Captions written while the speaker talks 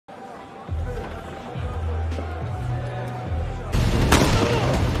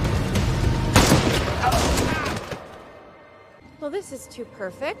this is too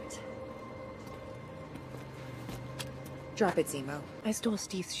perfect. Drop it, Zemo. I stole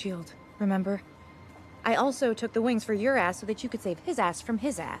Steve's shield, remember? I also took the wings for your ass so that you could save his ass from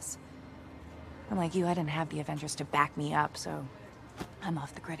his ass. Unlike you, I didn't have the Avengers to back me up, so I'm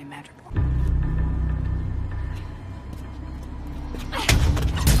off the grid in Madripoor.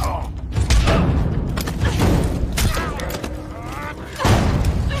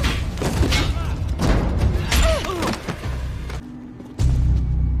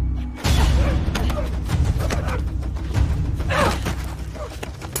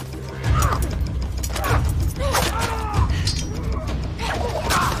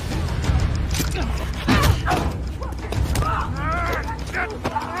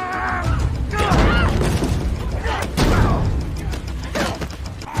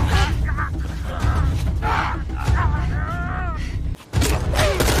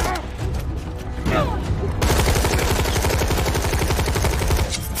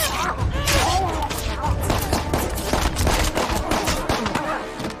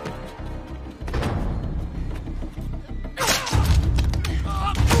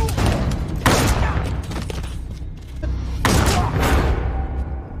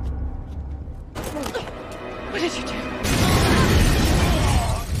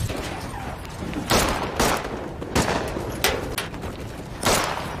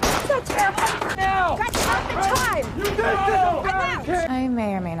 I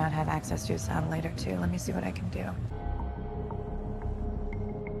may or may not have access to a satellite or two. Let me see what I can do.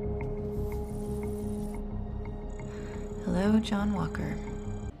 Hello, John Walker.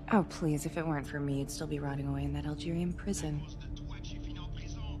 Oh, please, if it weren't for me, you'd still be rotting away in that Algerian prison.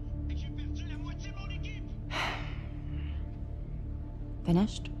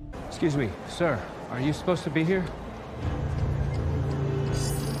 Finished? Excuse me, sir. Are you supposed to be here?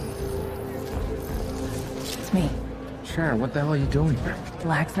 It's me. Sharon, what the hell are you doing here?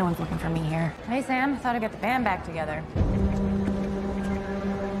 Relax, no one's looking for me here. Hey, Sam. Thought I'd get the band back together.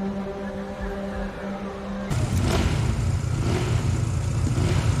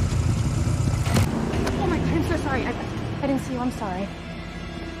 Oh my God, I'm so sorry. I didn't see you. I'm sorry.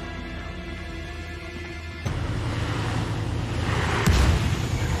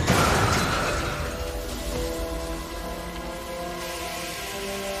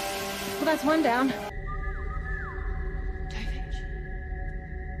 Well, that's one down.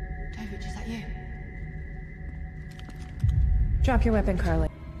 Is that you? Drop your weapon, Carly.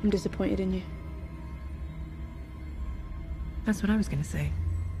 I'm disappointed in you. That's what I was gonna say.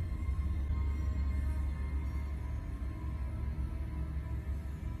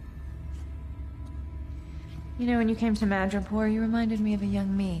 You know, when you came to Madripoor, you reminded me of a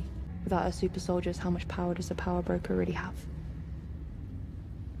young me. Without our super soldiers, how much power does a power broker really have?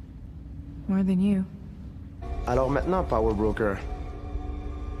 More than you. Alors maintenant, Power Broker,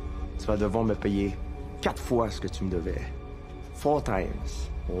 tu vas devoir me payer 4 fois ce que tu me devais. 4 times.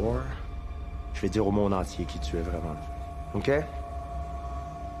 Or, je vais dire au monde entier qui tu es vraiment. OK?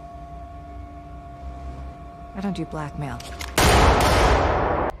 I don't do blackmail.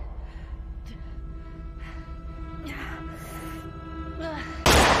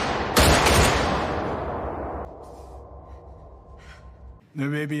 There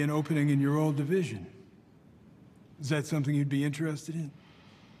may be an opening in your old division. Is that something you'd be interested in?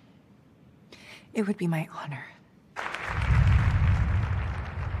 It would be my honor.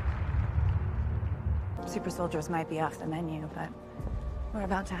 Super soldiers might be off the menu, but we're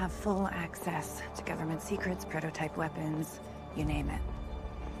about to have full access to government secrets, prototype weapons, you name it.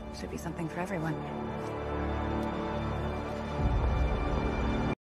 Should be something for everyone.